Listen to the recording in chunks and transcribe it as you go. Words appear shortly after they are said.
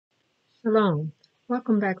Shalom.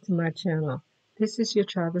 Welcome back to my channel. This is your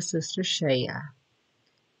tribal sister Shaya.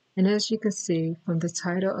 And as you can see from the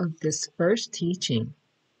title of this first teaching,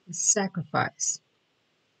 is sacrifice.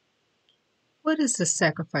 What is the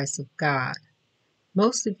sacrifice of God?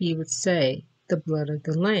 Most of you would say the blood of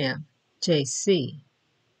the Lamb, JC.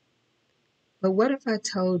 But what if I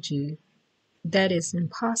told you that is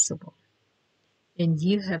impossible and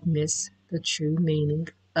you have missed the true meaning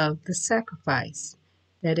of the sacrifice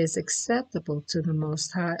that is acceptable to the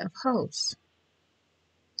Most High of Hosts?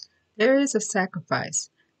 There is a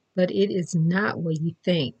sacrifice, but it is not what you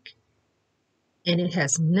think, and it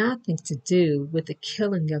has nothing to do with the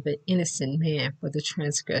killing of an innocent man for the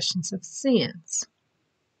transgressions of sins.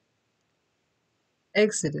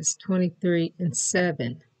 Exodus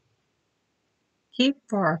 23:7. Keep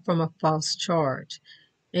far from a false charge,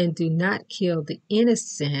 and do not kill the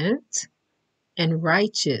innocent and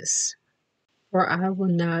righteous, for I will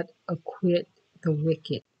not acquit the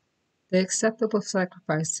wicked. The acceptable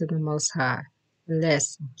sacrifice to the Most High.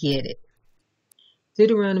 Let's get it.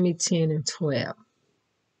 Deuteronomy 10:12.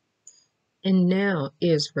 And now,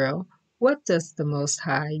 Israel, what does the Most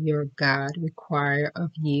High your God require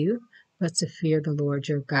of you but to fear the Lord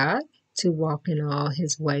your God, to walk in all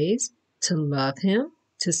his ways, to love him,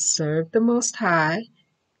 to serve the Most High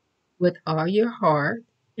with all your heart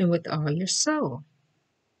and with all your soul?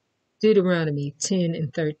 Deuteronomy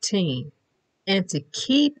 10:13. And to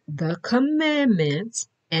keep the commandments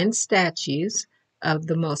and statutes of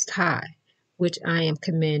the Most High, which I am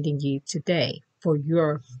commanding you today for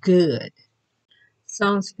your good.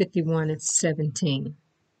 Psalms 51:17.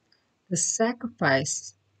 The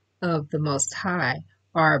sacrifice of the Most High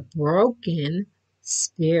are a broken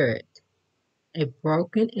spirit, a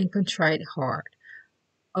broken and contrite heart.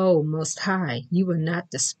 O Most High, you will not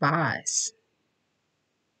despise.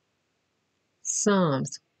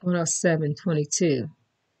 Psalms 107:22.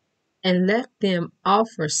 And let them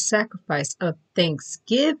offer sacrifice of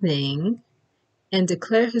thanksgiving and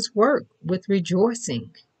declare his work with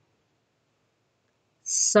rejoicing.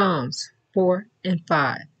 Psalms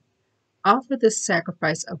 4:5. Offer the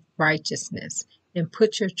sacrifice of righteousness and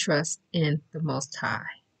put your trust in the Most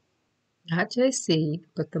High. Not JC,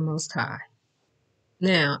 but the Most High.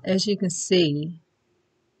 Now, as you can see,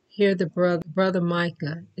 here the brother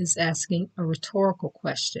Micah is asking a rhetorical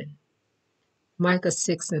question. Micah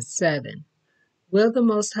 6:7. Will the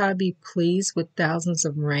Most High be pleased with thousands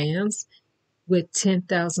of rams, with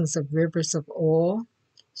 10,000s of rivers of oil?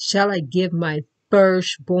 Shall I give my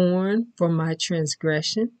firstborn for my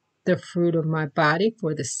transgression, the fruit of my body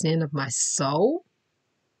for the sin of my soul?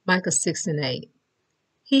 Micah 6:8.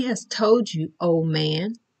 He has told you, O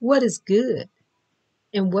man, what is good.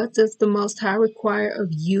 And what does the Most High require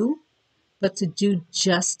of you but to do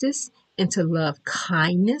justice and to love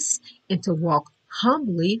kindness and to walk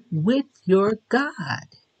humbly with your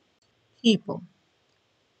God? People,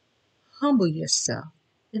 humble yourself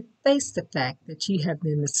and face the fact that you have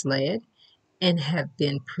been misled and have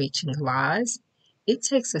been preaching lies. It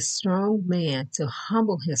takes a strong man to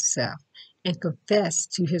humble himself and confess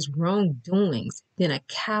to his wrongdoings than a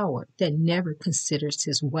coward that never considers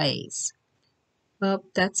his ways. Well,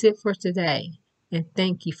 that's it for today, and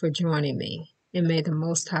thank you for joining me. And may the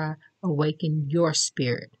Most High awaken your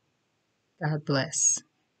spirit. God bless.